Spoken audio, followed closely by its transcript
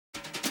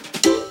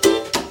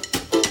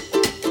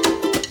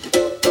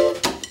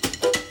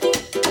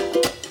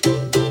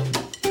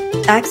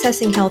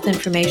Accessing health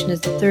information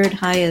is the third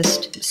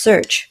highest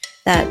search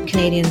that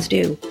Canadians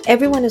do.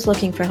 Everyone is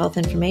looking for health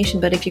information,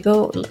 but if you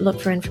go look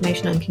for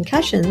information on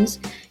concussions,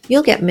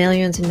 you'll get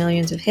millions and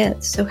millions of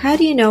hits. So how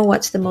do you know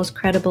what's the most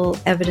credible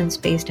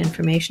evidence-based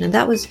information? And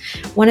that was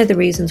one of the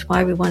reasons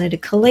why we wanted to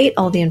collate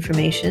all the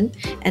information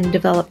and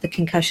develop the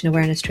Concussion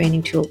Awareness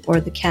Training Tool,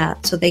 or the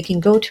CAT, so they can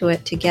go to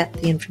it to get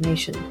the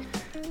information.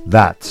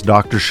 That's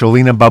Dr.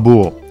 Shelina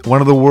Babul,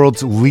 one of the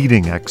world's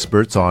leading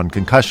experts on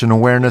concussion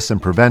awareness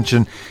and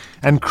prevention,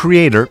 and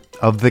creator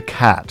of the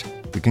CAT,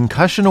 the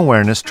Concussion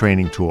Awareness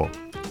Training Tool.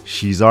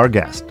 She's our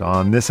guest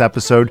on this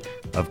episode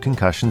of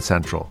Concussion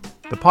Central,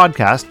 the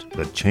podcast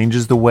that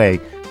changes the way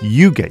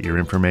you get your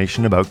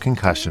information about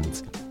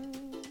concussions.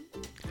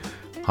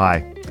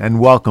 Hi, and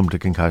welcome to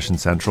Concussion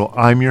Central.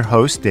 I'm your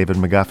host, David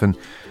McGuffin.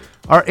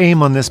 Our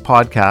aim on this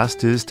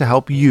podcast is to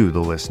help you, the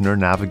listener,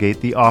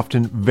 navigate the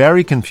often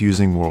very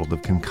confusing world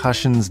of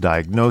concussions,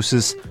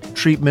 diagnosis,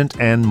 treatment,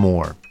 and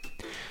more.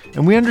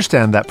 And we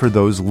understand that for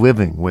those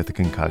living with a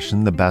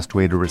concussion, the best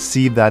way to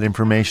receive that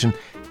information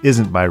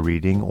isn't by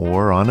reading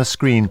or on a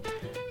screen,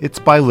 it's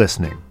by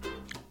listening.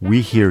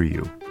 We hear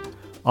you.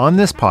 On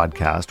this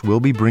podcast, we'll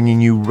be bringing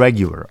you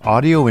regular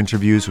audio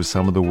interviews with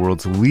some of the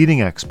world's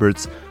leading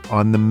experts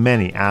on the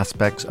many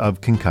aspects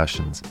of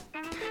concussions.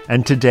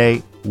 And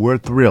today, we're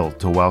thrilled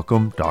to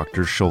welcome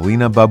Dr.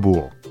 Shelina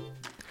Babul.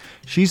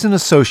 She's an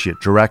Associate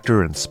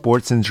Director and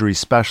Sports Injury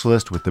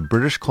Specialist with the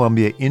British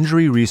Columbia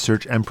Injury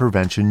Research and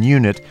Prevention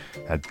Unit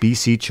at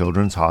BC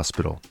Children's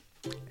Hospital.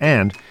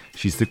 And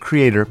she's the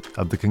creator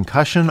of the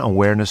Concussion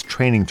Awareness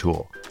Training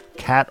Tool,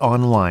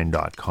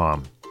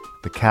 catonline.com.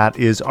 The CAT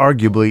is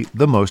arguably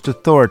the most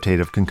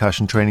authoritative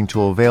concussion training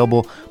tool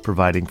available,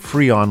 providing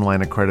free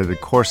online accredited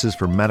courses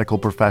for medical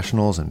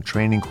professionals and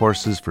training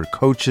courses for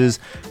coaches,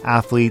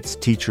 athletes,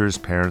 teachers,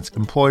 parents,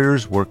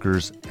 employers,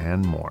 workers,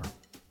 and more.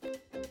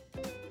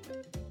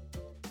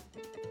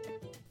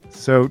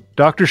 So,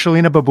 Dr.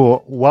 Shelina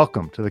Babul,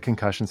 welcome to the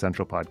Concussion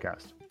Central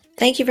podcast.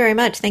 Thank you very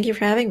much. Thank you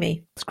for having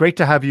me. It's great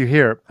to have you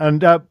here.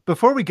 And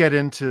before we get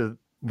into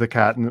the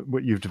CAT and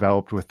what you've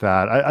developed with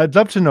that, I'd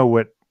love to know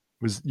what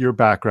was your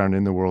background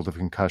in the world of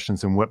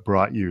concussions and what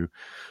brought you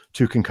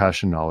to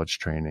concussion knowledge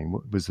training.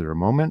 Was there a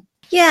moment?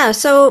 Yeah,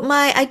 so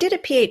I did a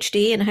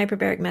PhD in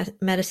hyperbaric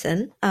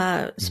medicine,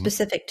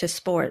 specific to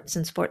sports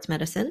and sports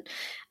medicine.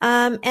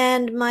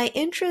 And my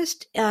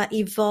interest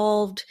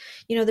evolved.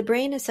 You know, the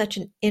brain is such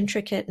an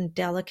intricate and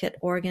delicate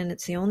organ.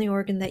 It's the only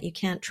organ that you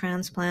can't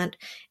transplant.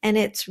 And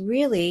it's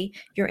really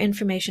your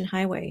information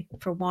highway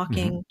for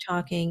walking,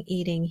 talking,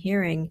 eating,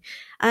 hearing.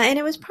 And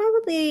it was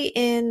probably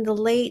in the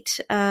late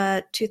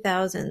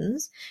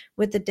 2000s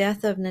with the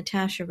death of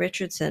Natasha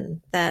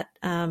Richardson that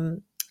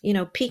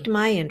piqued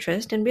my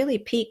interest and really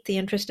piqued the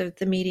interest of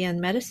the media and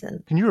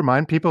medicine. Can you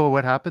remind people of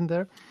what happened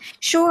there?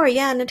 Sure,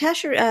 yeah.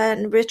 Natasha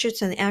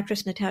Richardson, the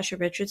actress Natasha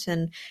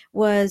Richardson,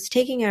 was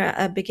taking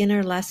a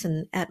beginner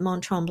lesson at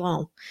Mont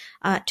Tremblant,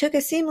 took a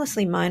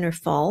seamlessly minor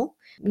fall,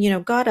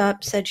 got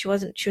up, said she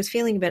was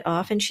feeling a bit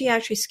off, and she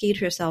actually skied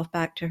herself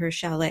back to her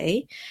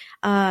chalet,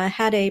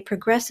 had a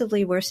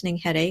progressively worsening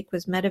headache,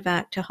 was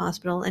medevaced to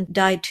hospital, and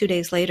died 2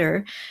 days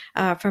later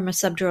from a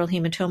subdural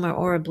hematoma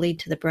or a bleed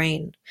to the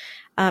brain.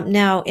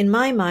 Now, in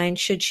my mind,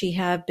 should she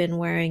have been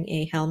wearing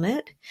a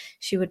helmet,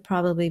 she would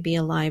probably be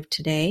alive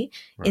today.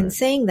 Right. In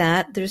saying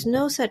that, there's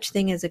no such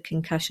thing as a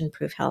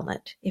concussion-proof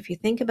helmet. If you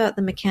think about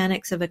the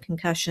mechanics of a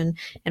concussion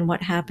and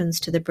what happens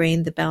to the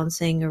brain, the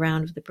bouncing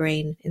around of the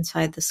brain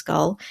inside the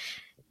skull,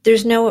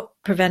 there's no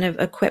preventive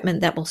equipment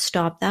that will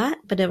stop that,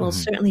 but it will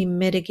certainly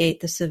mitigate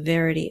the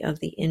severity of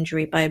the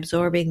injury by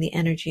absorbing the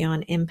energy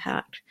on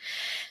impact.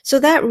 So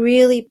that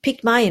really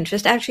piqued my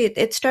interest. Actually,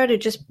 it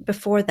started just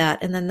before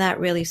that, and then that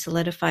really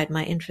solidified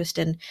my interest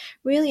in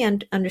really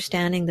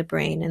understanding the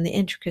brain and the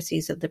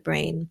intricacies of the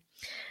brain.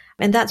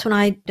 And that's when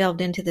I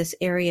delved into this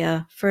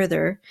area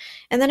further.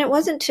 And then it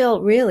wasn't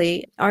until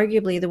really,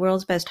 arguably, the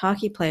world's best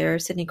hockey player,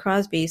 Sidney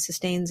Crosby,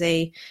 sustains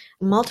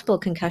multiple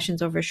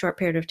concussions over a short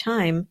period of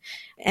time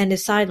and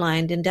is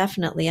sidelined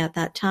indefinitely at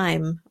that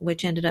time,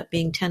 which ended up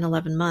being 10,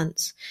 11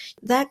 months.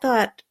 That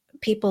got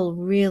people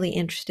really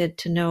interested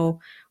to know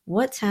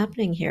what's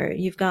happening here.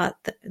 You've got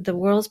the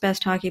world's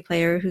best hockey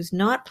player who's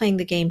not playing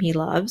the game he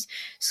loves,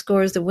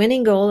 scores the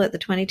winning goal at the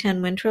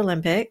 2010 Winter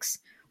Olympics.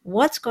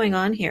 What's going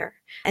on here?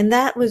 And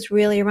that was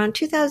really around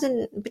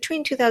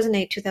between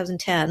 2008,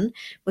 2010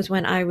 was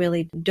when I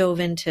really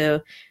dove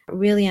into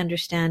really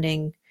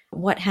understanding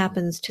what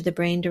happens to the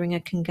brain during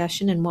a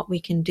concussion and what we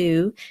can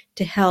do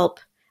to help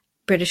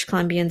British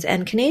Columbians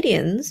and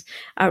Canadians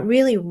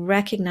really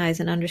recognize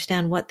and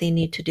understand what they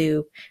need to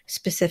do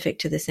specific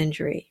to this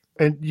injury.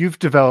 And you've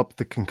developed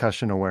the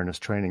Concussion Awareness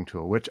Training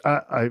Tool, which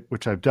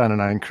I've done,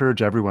 and I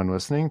encourage everyone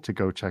listening to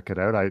go check it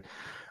out.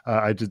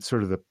 I did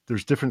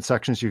there's different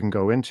sections you can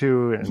go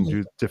into and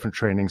do different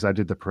trainings. I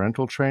did the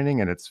parental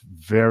training, and it's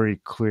very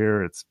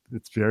clear. It's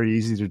very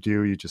easy to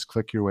do. You just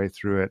click your way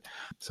through it.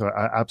 So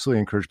I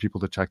absolutely encourage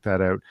people to check that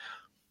out.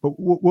 But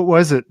what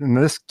was it? And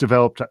this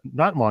developed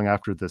not long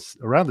after this,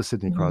 around the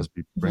Sidney Mhm.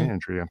 Crosby brain Mhm.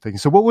 injury, I'm thinking.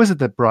 So what was it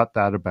that brought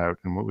that about?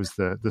 And what was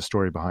the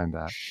story behind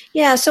that?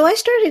 Yeah, so I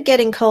started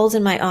getting calls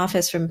in my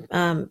office from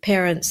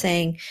parents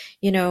saying,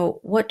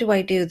 what do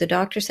I do? The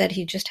doctor said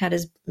he just had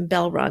his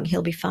bell rung.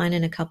 He'll be fine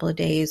in a couple of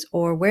days.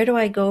 Or where do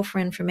I go for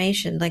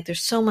information? Like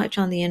there's so much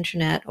on the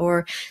internet.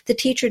 Or the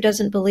teacher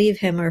doesn't believe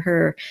him or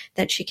her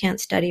that she can't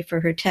study for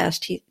her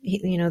test.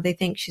 They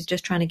think she's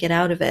just trying to get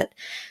out of it.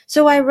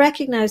 So I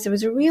recognized there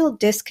was a real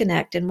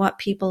disconnect in what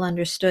people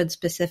understood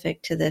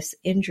specific to this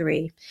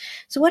injury.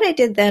 So what I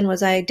did then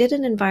was I did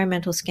an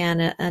environmental scan,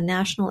 a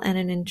national and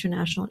an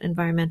international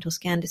environmental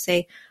scan to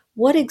say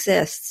what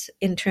exists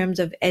in terms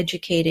of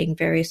educating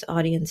various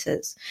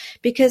audiences,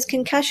 because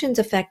concussions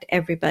affect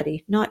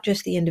everybody, not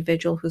just the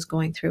individual who's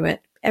going through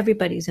it.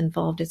 Everybody's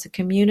involved. It's a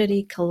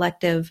community,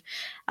 collective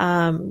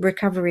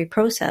recovery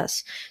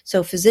process.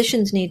 So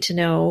physicians need to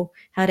know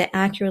how to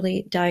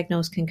accurately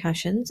diagnose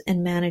concussions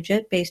and manage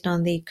it based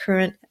on the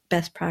current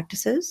best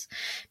practices.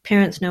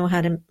 Parents know how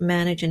to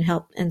manage and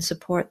help and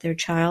support their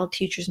child.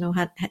 Teachers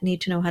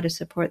need to know how to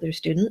support their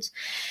students.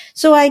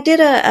 So I did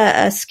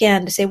a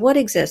scan to say what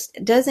exists.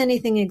 Does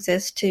anything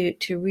exist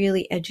to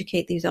really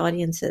educate these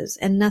audiences?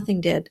 And nothing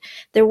did.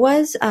 There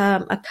was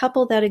a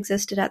couple that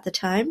existed at the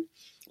time,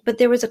 but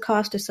there was a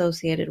cost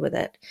associated with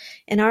it.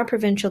 And our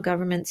provincial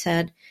government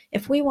said,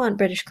 if we want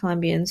British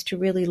Columbians to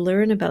really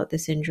learn about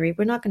this injury,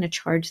 we're not going to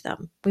charge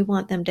them. We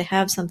want them to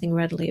have something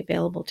readily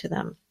available to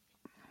them.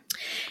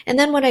 And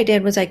then what I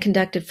did was I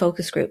conducted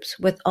focus groups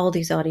with all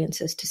these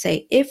audiences to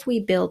say, if we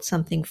build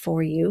something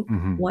for you,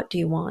 what do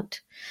you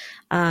want?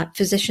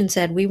 Physicians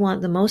said, we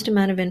want the most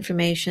amount of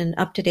information,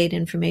 up-to-date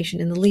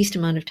information in the least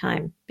amount of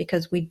time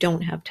because we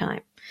don't have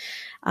time.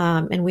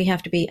 And we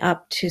have to be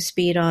up to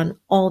speed on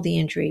all the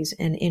injuries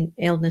and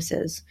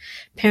illnesses.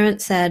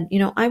 Parents said,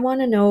 I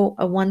want to know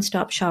a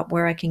one-stop shop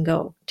where I can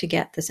go to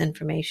get this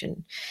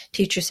information.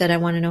 Teacher said, I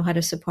want to know how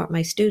to support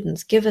my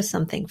students. Give us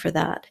something for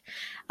that.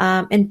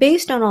 And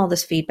based on all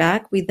this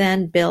feedback, we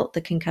then built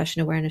the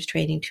Concussion Awareness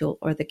Training Tool,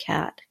 or the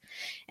CAT.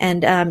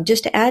 And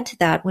just to add to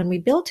that, when we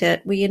built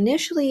it, we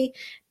initially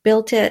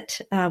built it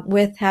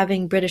with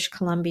having British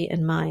Columbia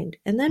in mind.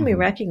 And then we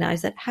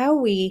recognized that how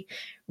we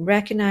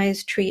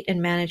recognize, treat,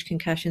 and manage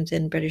concussions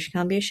in British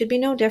Columbia should be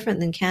no different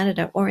than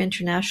Canada or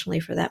internationally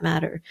for that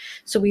matter.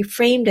 So we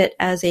framed it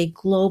as a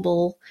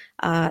global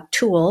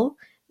tool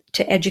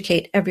to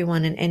educate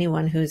everyone and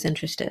anyone who's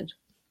interested.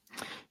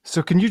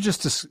 So can you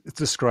just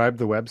describe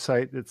the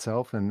website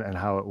itself and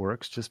how it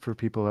works, just for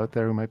people out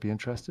there who might be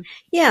interested?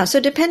 Yeah, so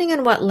depending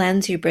on what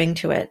lens you bring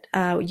to it,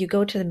 you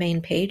go to the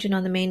main page, and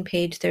on the main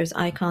page, there's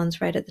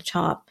icons right at the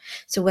top.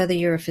 So whether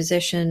you're a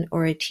physician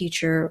or a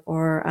teacher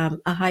or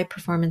a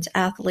high-performance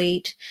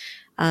athlete,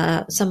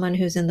 someone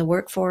who's in the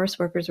workforce,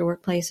 workers or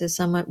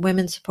workplaces,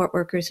 women support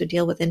workers who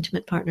deal with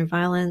intimate partner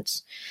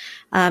violence,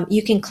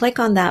 you can click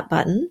on that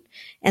button,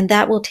 and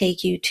that will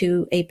take you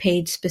to a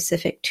page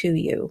specific to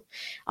you.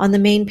 On the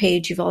main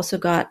page, you've also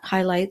got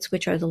highlights,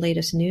 which are the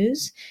latest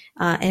news,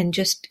 and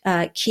just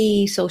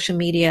key social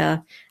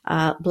media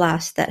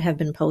blasts that have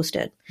been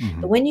posted.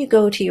 But when you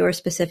go to your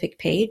specific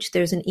page,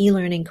 there's an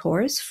e-learning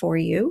course for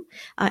you,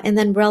 and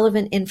then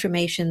relevant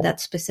information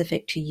that's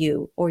specific to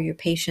you or your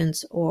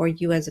patients or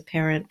you as a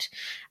parent,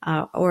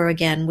 or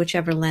again,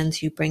 whichever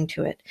lens you bring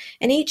to it.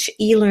 And each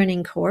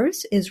e-learning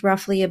course is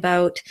roughly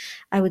about,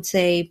 I would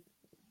say,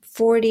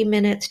 40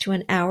 minutes to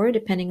an hour,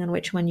 depending on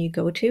which one you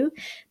go to,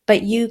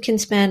 but you can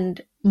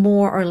spend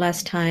more or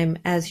less time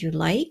as you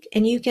like,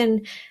 and you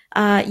can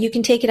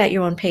take it at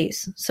your own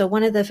pace. So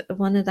one of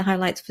the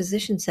highlights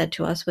physicians said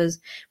to us was,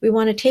 we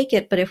want to take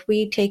it, but if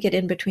we take it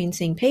in between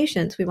seeing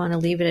patients, we want to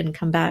leave it and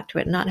come back to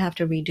it, not have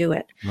to redo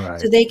it. Right.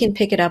 So they can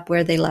pick it up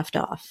where they left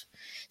off.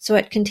 So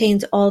it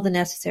contains all the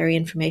necessary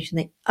information,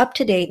 the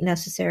up-to-date,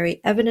 necessary,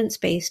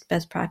 evidence-based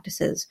best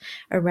practices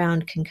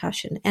around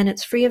concussion. And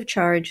it's free of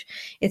charge.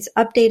 It's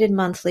updated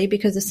monthly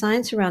because the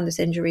science around this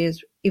injury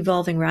is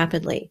evolving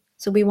rapidly.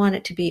 So we want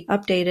it to be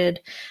updated.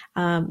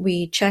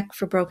 We check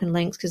for broken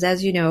links because,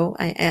 as you know,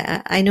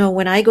 I know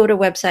when I go to a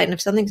website and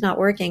if something's not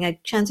working,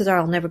 chances are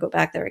I'll never go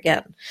back there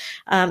again.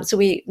 So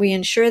we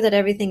ensure that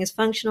everything is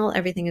functional,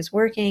 everything is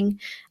working,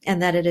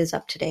 and that it is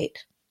up to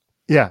date.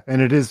 Yeah,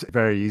 and it is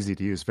very easy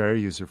to use,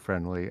 very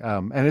user-friendly.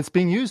 And it's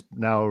being used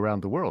now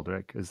around the world,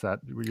 right? Is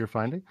that what you're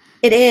finding?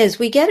 It is.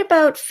 We get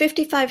about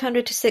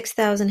 5,500 to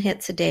 6,000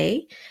 hits a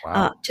day.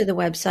 Wow. To the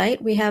website.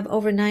 We have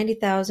over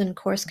 90,000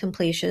 course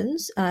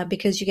completions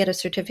because you get a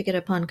certificate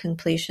upon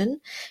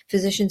completion.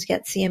 Physicians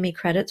get CME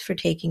credits for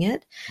taking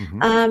it.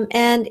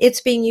 And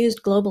it's being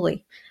used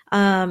globally.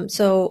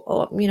 So,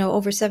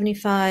 over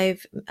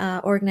 75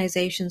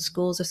 organizations,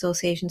 schools,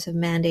 associations have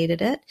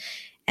mandated it.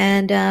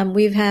 And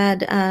we've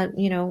had,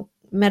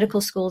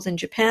 medical schools in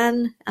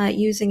Japan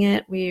using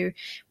it.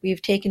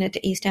 We've taken it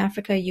to East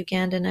Africa,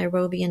 Uganda,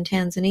 Nairobi, and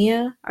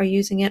Tanzania are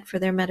using it for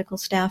their medical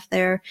staff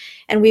there.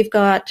 And we've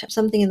got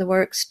something in the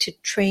works to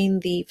train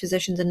the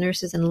physicians and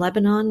nurses in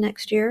Lebanon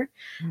next year,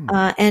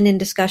 and in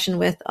discussion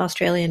with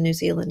Australia and New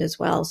Zealand as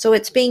well. So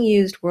it's being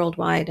used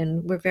worldwide,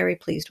 and we're very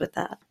pleased with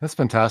that. That's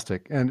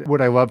fantastic. And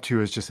what I love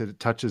too is just that it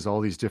touches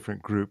all these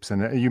different groups.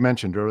 And you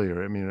mentioned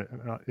earlier, I mean,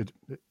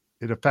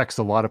 it affects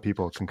a lot of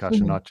people,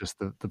 concussion, not just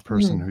the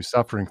person who's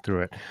suffering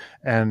through it.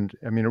 And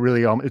I mean, it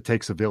really, it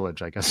takes a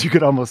village, I guess you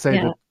could almost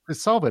say, to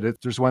solve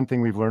it. There's one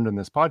thing we've learned in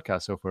this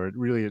podcast so far. It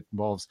really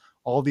involves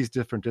all these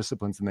different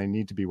disciplines, and they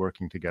need to be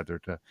working together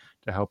to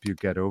help you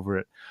get over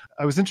it.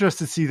 I was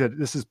interested to see that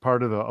this is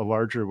part of a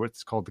larger,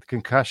 what's called the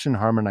Concussion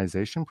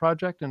Harmonization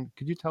Project. And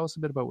could you tell us a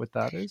bit about what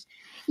that is?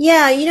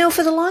 Yeah,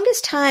 for the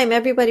longest time,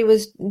 everybody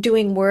was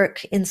doing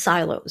work in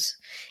silos.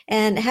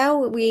 And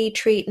how we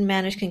treat and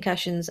manage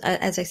concussions,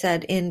 as I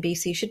said, in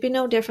BC should be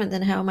no different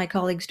than how my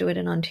colleagues do it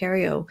in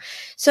Ontario.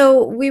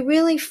 So we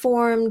really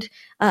formed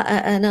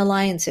an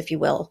alliance, if you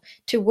will,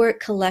 to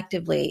work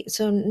collectively.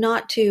 So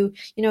not to,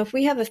 if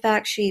we have a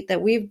fact sheet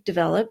that we've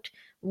developed,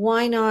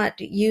 why not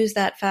use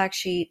that fact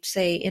sheet,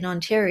 say, in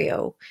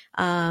Ontario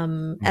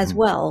as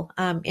well?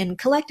 And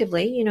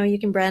collectively, you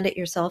can brand it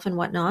yourself and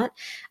whatnot.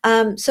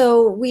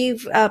 So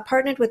we've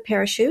partnered with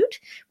Parachute,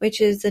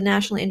 which is the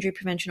National Injury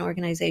Prevention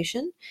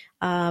Organization,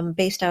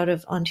 based out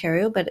of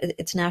Ontario, but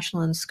it's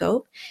national in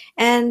scope,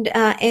 and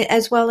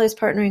as well as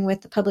partnering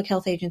with the Public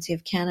Health Agency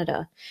of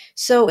Canada.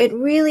 So it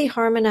really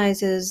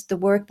harmonizes the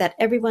work that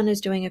everyone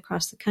is doing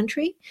across the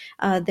country.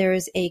 There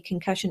is a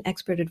concussion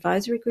expert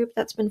advisory group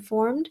that's been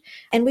formed,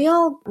 and we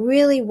all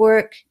really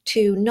work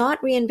to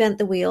not reinvent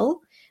the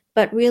wheel,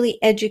 but really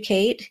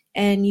educate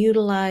and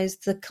utilize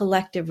the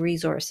collective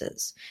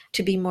resources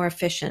to be more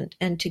efficient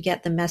and to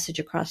get the message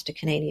across to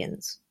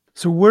Canadians.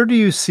 So where do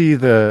you see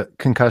the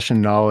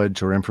concussion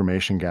knowledge or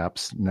information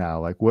gaps now?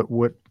 Like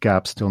what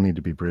gaps still need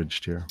to be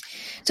bridged here?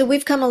 So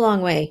we've come a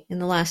long way in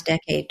the last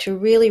decade to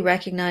really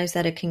recognize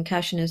that a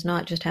concussion is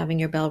not just having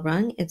your bell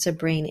rung, it's a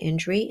brain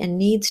injury and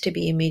needs to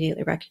be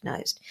immediately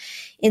recognized.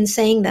 In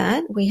saying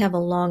that, we have a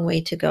long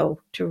way to go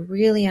to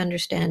really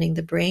understanding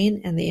the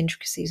brain and the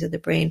intricacies of the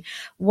brain.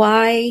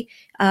 Why,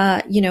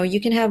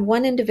 you can have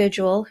one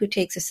individual who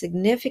takes a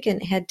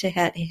significant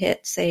head-to-head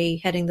hit,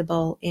 say heading the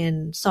ball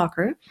in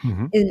soccer,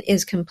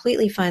 is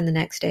completely fine the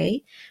next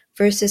day,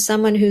 versus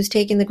someone who's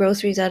taking the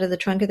groceries out of the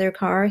trunk of their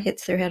car,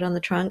 hits their head on the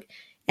trunk,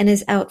 and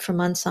is out for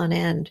months on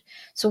end.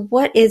 So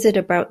what is it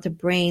about the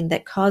brain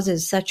that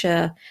causes such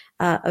a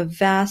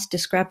vast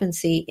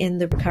discrepancy in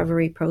the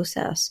recovery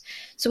process?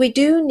 So we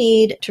do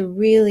need to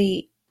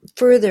really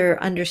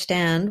further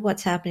understand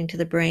what's happening to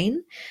the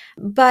brain.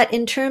 But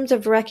in terms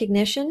of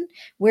recognition,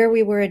 where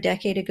we were a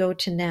decade ago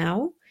to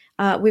now,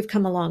 we've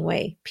come a long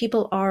way.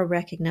 People are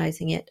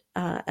recognizing it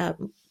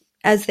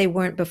as they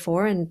weren't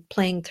before and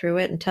playing through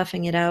it and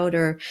toughing it out,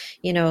 or,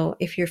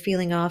 if you're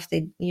feeling off,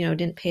 they,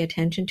 didn't pay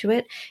attention to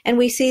it. And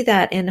we see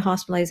that in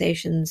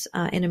hospitalizations,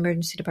 in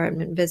emergency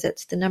department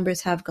visits, the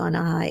numbers have gone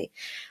high,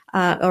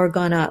 or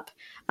gone up.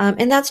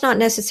 And that's not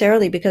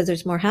necessarily because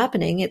there's more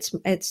happening. It's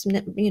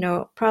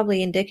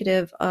probably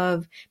indicative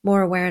of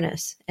more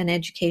awareness and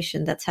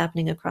education that's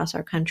happening across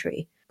our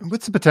country.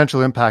 What's the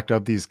potential impact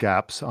of these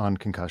gaps on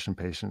concussion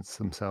patients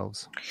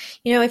themselves?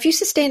 If you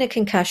sustain a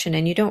concussion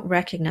and you don't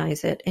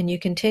recognize it and you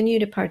continue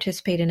to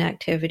participate in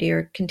activity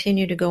or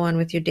continue to go on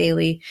with your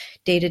daily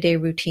day-to-day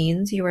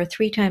routines, you are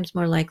 3 times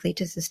more likely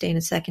to sustain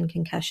a second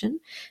concussion,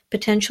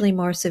 potentially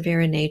more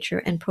severe in nature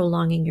and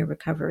prolonging your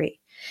recovery.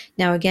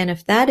 Now, again,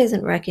 if that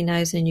isn't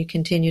recognized and you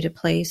continue to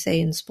play, say,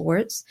 in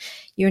sports,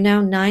 you're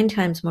now 9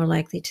 times more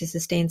likely to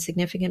sustain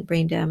significant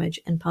brain damage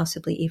and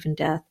possibly even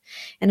death.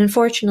 And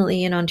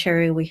unfortunately, in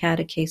Ontario, we had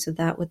a case of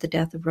that with the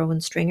death of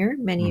Rowan Stringer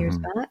many years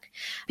back,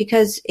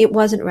 because it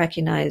wasn't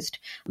recognized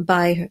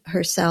by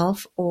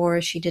herself,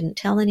 or she didn't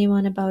tell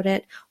anyone about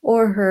it,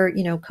 or her,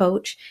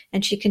 coach,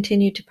 and she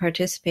continued to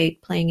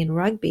participate playing in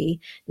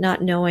rugby,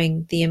 not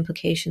knowing the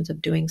implications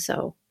of doing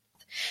so.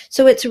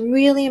 So it's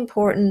really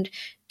important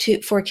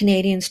for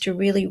Canadians to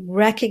really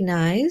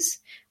recognize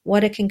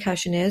what a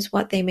concussion is,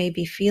 what they may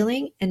be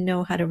feeling, and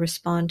know how to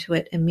respond to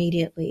it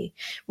immediately,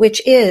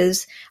 which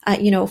is,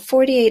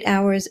 48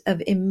 hours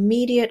of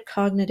immediate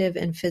cognitive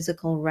and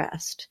physical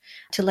rest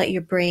to let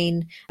your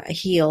brain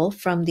heal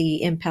from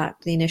the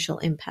initial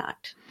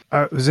impact.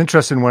 I was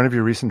interested in one of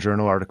your recent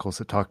journal articles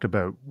that talked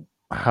about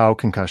how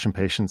concussion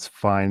patients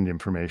find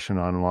information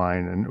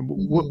online. And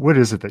what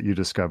is it that you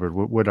discovered?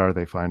 What are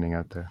they finding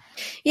out there?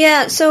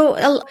 Yeah,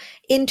 so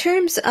in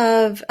terms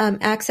of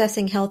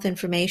accessing health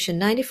information,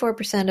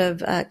 94%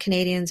 of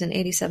Canadians and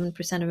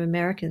 87% of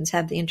Americans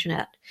have the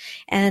internet.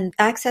 And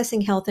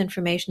accessing health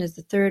information is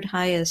the 3rd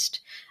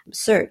highest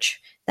search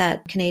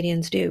that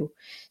Canadians do.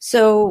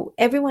 So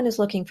everyone is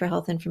looking for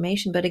health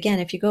information. But again,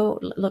 if you go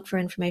look for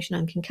information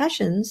on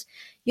concussions,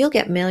 you'll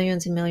get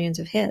millions and millions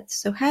of hits.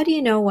 So how do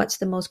you know what's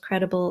the most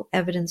credible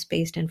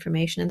evidence-based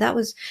information? And that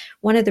was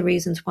one of the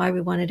reasons why we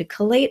wanted to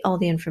collate all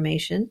the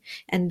information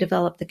and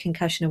develop the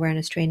concussion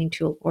awareness training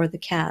tool, or the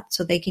CAT,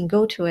 so they can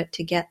go to it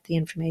to get the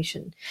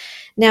information.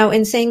 Now,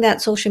 in saying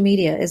that, social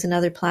media is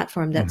another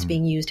platform that's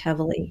being used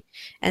heavily,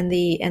 and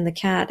the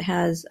CAT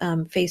has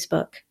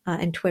Facebook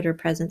and Twitter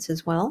presence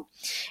as well.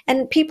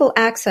 And people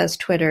access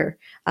Twitter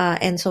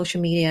and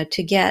social media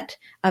to get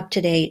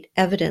up-to-date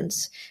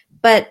evidence.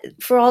 But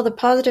for all the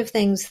positive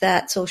things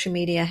that social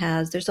media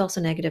has, there's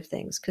also negative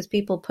things, because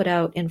people put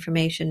out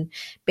information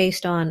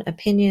based on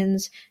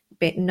opinions,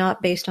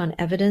 not based on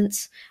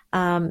evidence.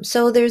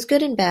 So there's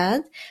good and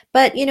bad.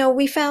 But,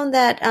 we found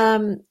that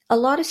a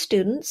lot of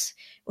students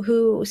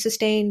who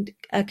sustained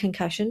a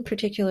concussion,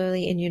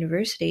 particularly in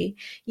university,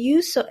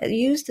 use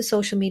the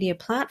social media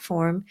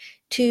platform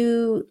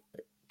to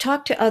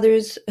talk to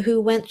others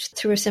who went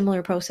through a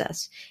similar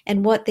process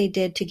and what they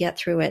did to get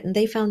through it. And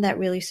they found that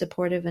really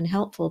supportive and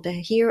helpful, to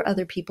hear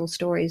other people's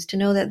stories, to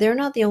know that they're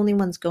not the only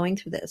ones going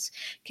through this.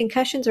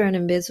 Concussions are an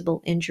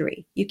invisible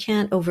injury. You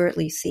can't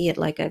overtly see it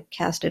like a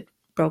casted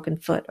broken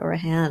foot or a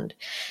hand.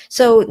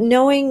 So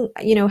knowing,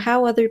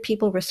 how other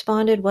people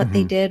responded, what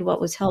they did, what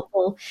was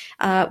helpful,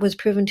 was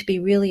proven to be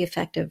really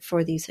effective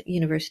for these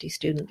university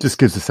students. Just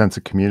gives a sense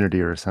of community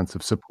or a sense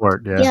of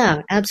support. Yeah.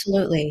 Yeah,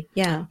 absolutely.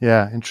 Yeah.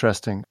 Yeah.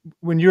 Interesting.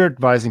 When you're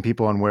advising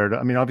people on where to,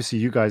 obviously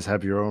you guys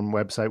have your own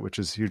website, which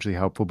is hugely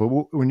helpful, but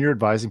when you're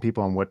advising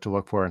people on what to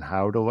look for and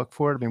how to look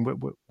for it,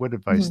 what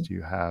advice do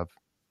you have?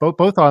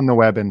 Both on the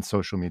web and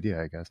social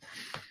media, I guess.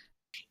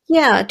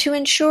 Yeah, to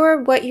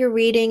ensure what you're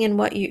reading and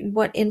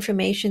what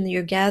information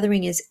you're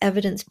gathering is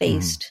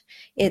evidence-based.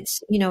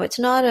 It's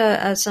not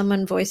a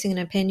someone voicing an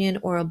opinion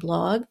or a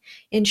blog.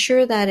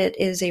 Ensure that it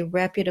is a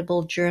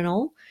reputable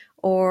journal,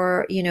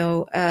 or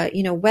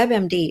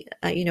WebMD.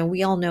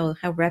 We all know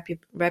how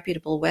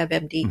reputable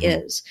WebMD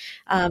is.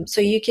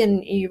 So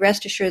you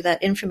rest assured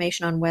that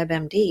information on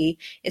WebMD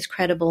is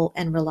credible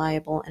and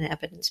reliable and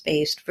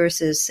evidence-based,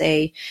 versus,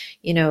 say,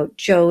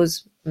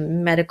 Joe's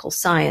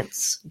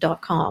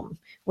medicalscience.com,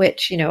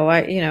 which,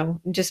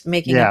 just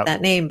making up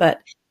that name, but,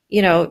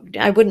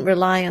 I wouldn't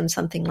rely on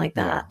something like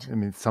that.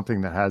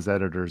 Something that has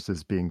editors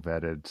is being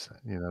vetted,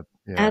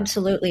 Yeah.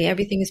 Absolutely.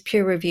 Everything is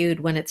peer reviewed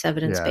when it's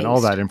evidence-based. And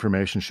all that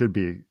information should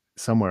be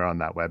somewhere on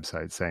that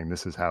website saying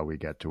this is how we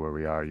get to where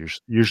we are,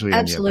 usually.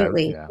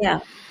 Absolutely.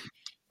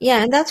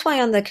 Yeah, and that's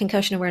why on the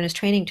concussion awareness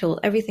training tool,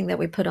 everything that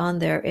we put on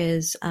there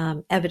is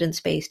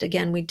evidence-based.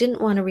 Again, we didn't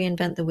want to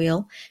reinvent the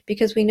wheel,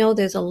 because we know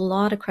there's a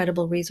lot of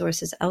credible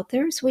resources out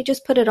there. So we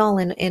just put it all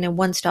in a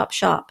one-stop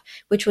shop,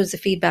 which was the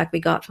feedback we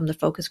got from the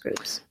focus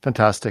groups.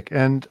 Fantastic.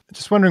 And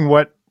just wondering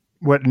what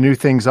new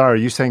things are.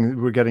 You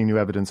saying we're getting new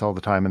evidence all the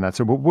time, and that.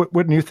 So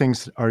what new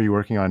things are you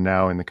working on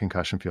now in the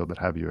concussion field that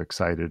have you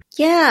excited?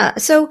 Yeah.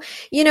 So,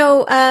 we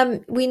know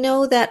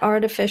that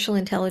artificial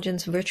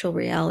intelligence, virtual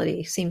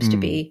reality seems to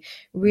be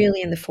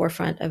really in the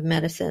forefront of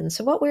medicine.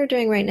 So what we're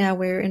doing right now,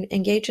 we're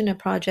engaged in a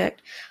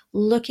project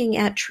looking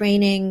at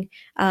training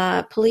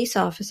police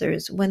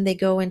officers when they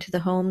go into the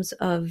homes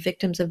of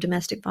victims of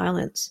domestic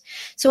violence.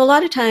 So a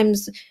lot of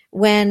times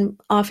when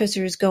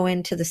officers go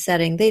into the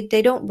setting,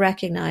 they don't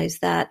recognize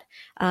that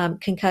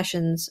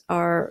concussions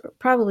are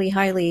probably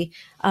highly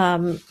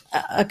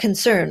a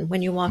concern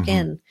when you walk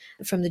in,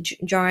 from the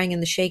jarring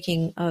and the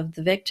shaking of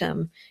the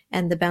victim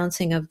and the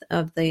bouncing of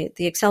the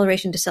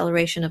acceleration,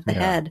 deceleration of the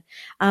head.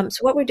 So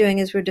what we're doing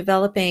is we're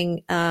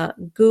developing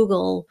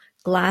Google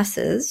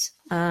glasses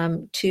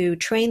to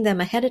train them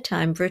ahead of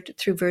time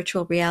through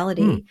virtual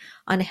reality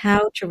on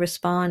how to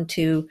respond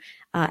to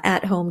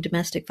at-home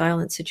domestic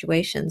violence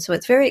situations. So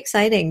it's very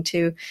exciting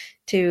to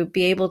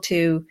be able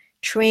to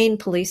train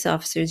police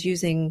officers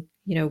using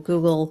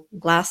Google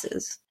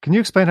glasses. Can you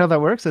explain how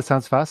that works? That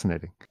sounds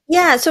fascinating.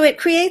 Yeah, so it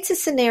creates a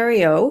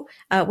scenario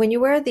when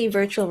you wear the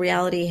virtual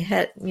reality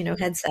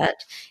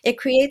headset. It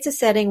creates a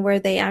setting where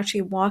they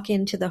actually walk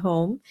into the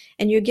home,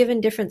 and you're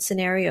given different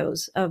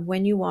scenarios of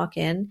when you walk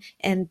in,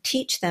 and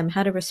teach them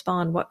how to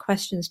respond, what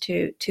questions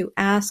to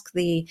ask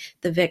the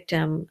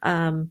victim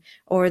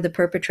or the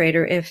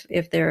perpetrator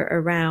if they're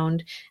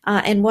around,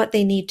 and what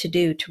they need to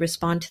do to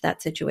respond to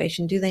that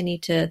situation. Do they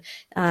need to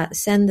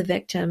send the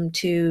victim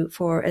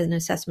for an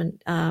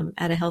assessment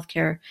at a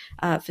healthcare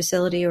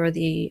facility or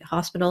the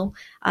hospital?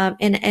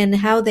 And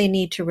how they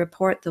need to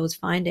report those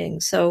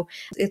findings. So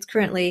it's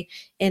currently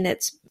in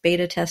its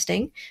beta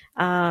testing,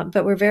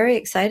 but we're very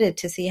excited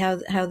to see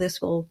how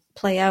this will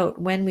play out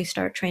when we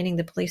start training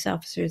the police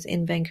officers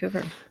in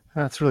Vancouver.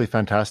 That's really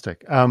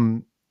fantastic.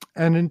 And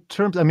in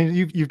terms,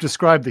 you've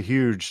described the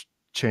huge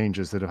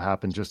changes that have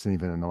happened just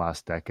even in the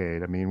last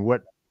decade.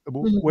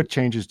 What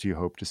changes do you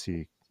hope to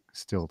see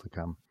still to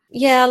come?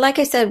 Yeah, like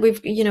I said,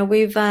 we've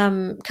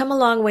come a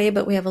long way,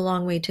 but we have a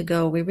long way to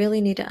go. We really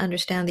need to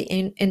understand the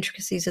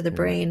intricacies of the Yeah.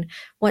 brain.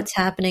 What's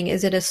happening?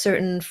 Is it a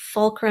certain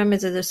fulcrum?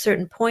 Is it a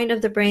certain point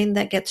of the brain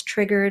that gets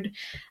triggered?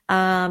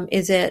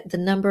 Is it the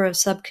number of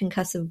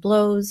subconcussive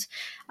blows?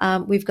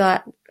 We've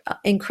got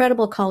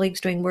incredible colleagues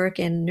doing work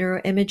in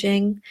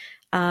neuroimaging,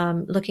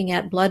 looking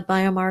at blood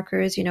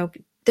biomarkers.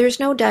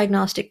 There's no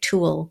diagnostic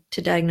tool to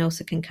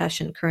diagnose a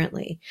concussion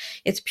currently.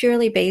 It's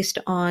purely based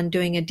on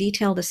doing a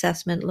detailed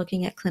assessment,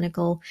 looking at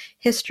clinical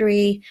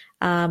history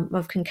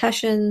of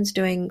concussions,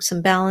 doing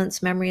some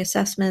balance memory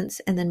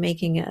assessments, and then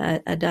making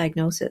a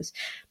diagnosis.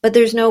 But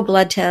there's no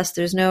blood test,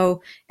 there's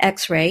no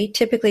X-ray.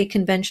 Typically,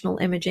 conventional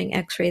imaging,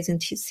 X-rays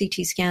and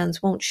CT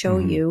scans won't show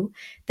you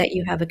that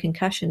you have a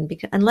concussion,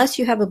 because unless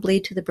you have a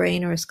bleed to the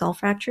brain or a skull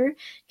fracture,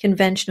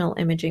 conventional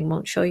imaging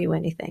won't show you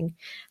anything.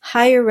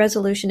 Higher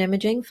resolution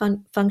imaging,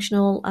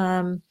 functional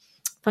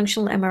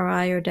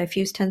MRI or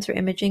diffuse tensor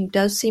imaging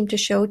does seem to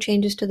show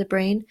changes to the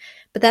brain,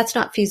 but that's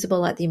not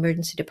feasible at the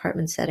emergency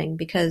department setting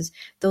because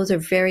those are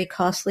very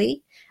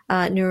costly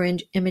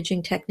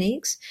neuroimaging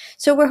techniques.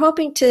 So we're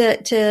hoping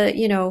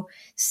to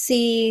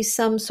see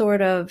some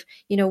sort of,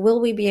 will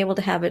we be able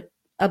to have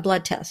a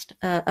blood test,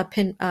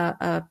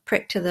 a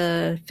prick to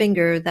the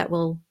finger that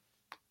will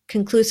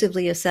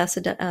conclusively assess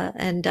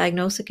and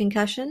diagnose a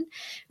concussion?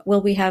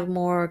 Will we have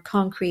more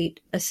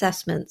concrete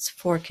assessments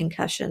for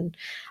concussion?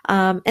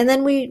 And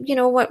then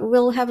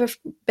we'll have a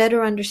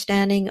better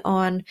understanding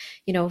on,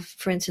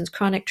 for instance,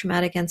 chronic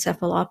traumatic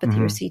encephalopathy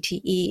or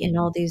CTE in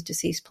all these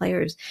deceased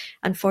players.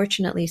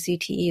 Unfortunately,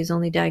 CTE is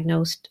only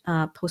diagnosed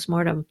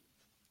postmortem.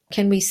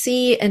 Can we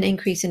see an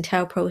increase in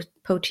tau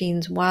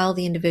proteins while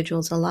the individual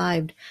is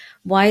alive?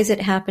 Why is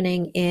it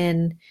happening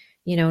in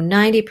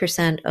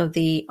 90% of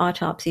the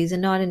autopsies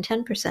and not in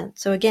 10%.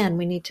 So again,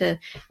 we need to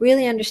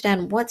really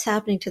understand what's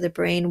happening to the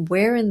brain,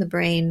 where in the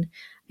brain,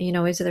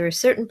 is there a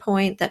certain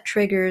point that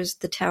triggers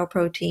the tau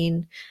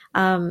protein?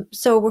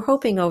 So we're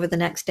hoping over the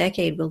next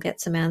decade we'll get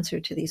some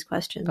answer to these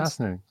questions.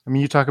 Fascinating. I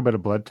mean, you talk about a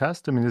blood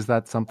test. I mean, is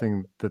that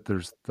something that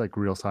there's like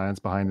real science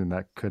behind and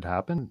that could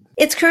happen?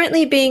 It's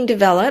currently being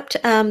developed.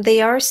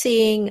 They are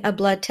seeing a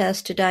blood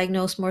test to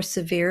diagnose more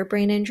severe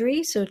brain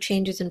injury, so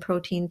changes in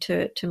protein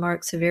to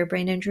mark severe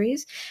brain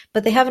injuries,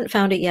 but they haven't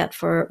found it yet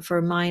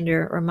for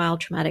minor or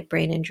mild traumatic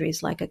brain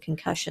injuries like a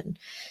concussion.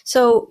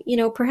 So,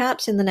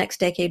 perhaps in the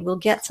next decade we'll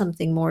get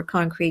something more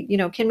concrete.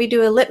 Can we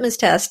do a litmus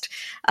test?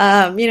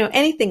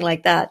 Anything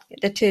like that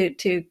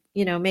to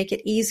make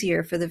it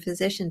easier for the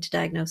physician to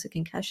diagnose a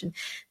concussion.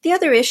 The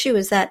other issue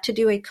is that to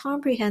do a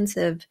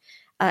comprehensive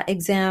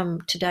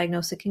exam to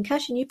diagnose a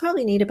concussion, you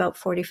probably need about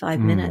 45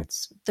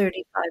 minutes,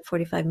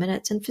 45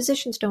 minutes. And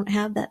physicians don't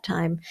have that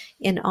time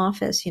in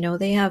office.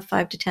 They have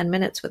 5 to 10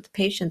 minutes with the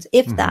patients,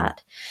 if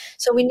that.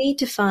 So we need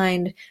to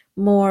find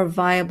more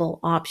viable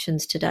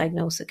options to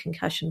diagnose a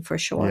concussion for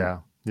sure.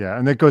 Yeah. Yeah.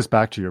 And that goes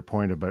back to your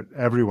point about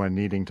everyone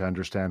needing to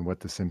understand what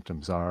the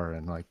symptoms are,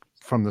 and like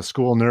from the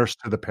school nurse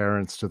to the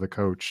parents to the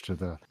coach to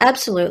the...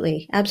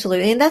 Absolutely.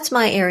 And that's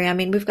my area. I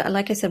mean, we've got,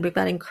 like I said, we've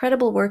got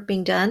incredible work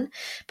being done,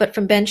 but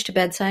from bench to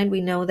bedside, we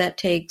know that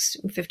takes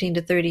 15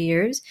 to 30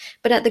 years.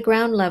 But at the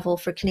ground level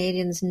for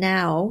Canadians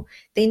now,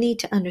 they need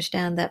to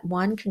understand that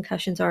 1,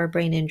 concussions are a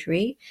brain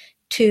injury,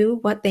 2,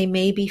 what they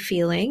may be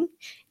feeling,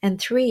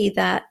 and 3,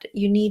 that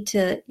you need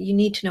to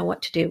know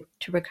what to do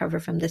to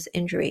recover from this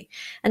injury.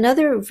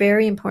 Another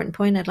very important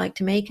point I'd like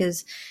to make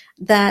is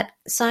that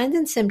signs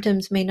and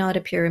symptoms may not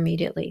appear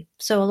immediately.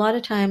 So a lot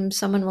of times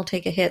someone will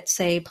take a hit,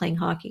 say playing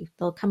hockey.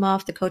 They'll come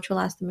off, the coach will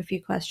ask them a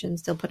few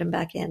questions, they'll put them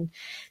back in.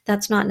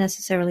 That's not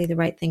necessarily the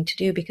right thing to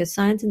do because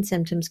signs and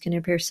symptoms can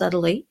appear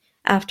subtly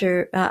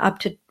after up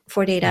to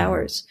 48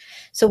 hours.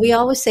 So we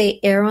always say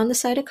err on the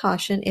side of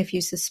caution. If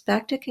you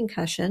suspect a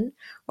concussion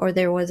or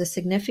there was a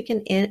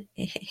significant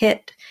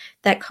hit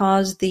that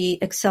caused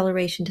the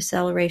acceleration,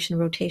 deceleration,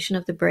 rotation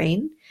of the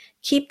brain,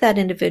 keep that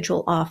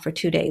individual off for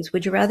 2 days.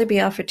 Would you rather be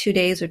off for 2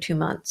 days or 2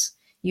 months?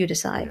 You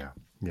decide.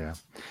 Yeah.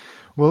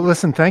 Well,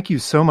 listen, thank you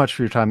so much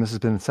for your time. This has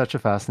been such a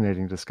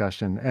fascinating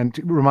discussion. And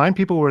remind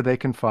people where they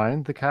can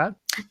find the CAT.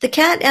 The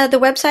CAT, the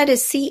website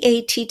is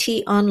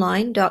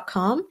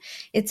cattonline.com.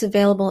 It's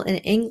available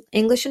in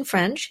English and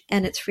French,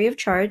 and it's free of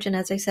charge. And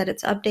as I said,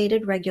 it's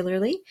updated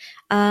regularly,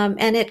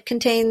 and it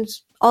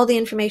contains all the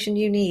information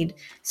you need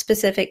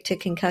specific to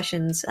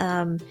concussions.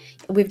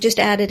 We've just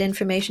added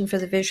information for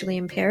the visually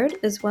impaired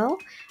as well.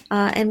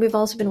 And we've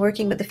also been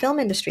working with the film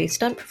industry,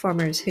 stunt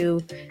performers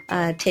who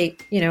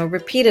take,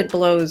 repeated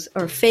blows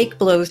or fake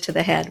blows to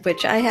the head,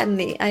 which I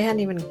hadn't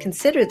even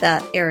considered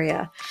that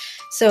area.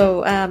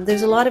 So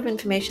there's a lot of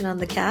information on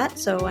the CAT,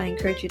 so I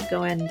encourage you to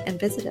go in and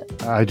visit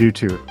it. I do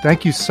too.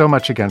 Thank you so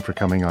much again for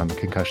coming on the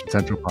Concussion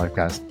Central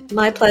podcast.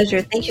 My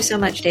pleasure. Thank you so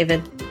much,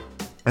 David.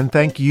 And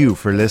thank you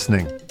for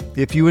listening.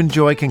 If you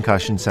enjoy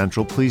Concussion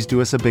Central, please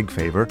do us a big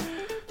favor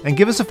and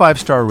give us a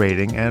 5-star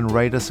rating and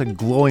write us a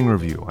glowing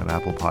review on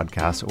Apple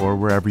Podcasts or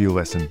wherever you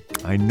listen.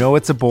 I know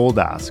it's a bold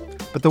ask,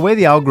 but the way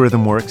the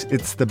algorithm works,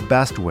 it's the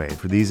best way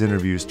for these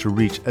interviews to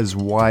reach as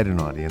wide an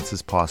audience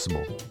as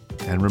possible.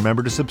 And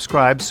remember to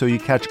subscribe so you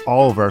catch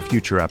all of our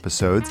future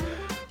episodes.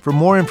 For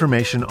more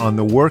information on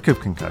the work of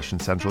Concussion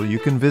Central, you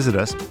can visit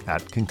us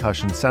at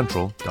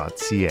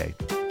concussioncentral.ca.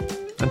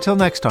 Until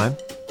next time,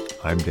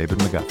 I'm David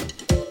McGuffin.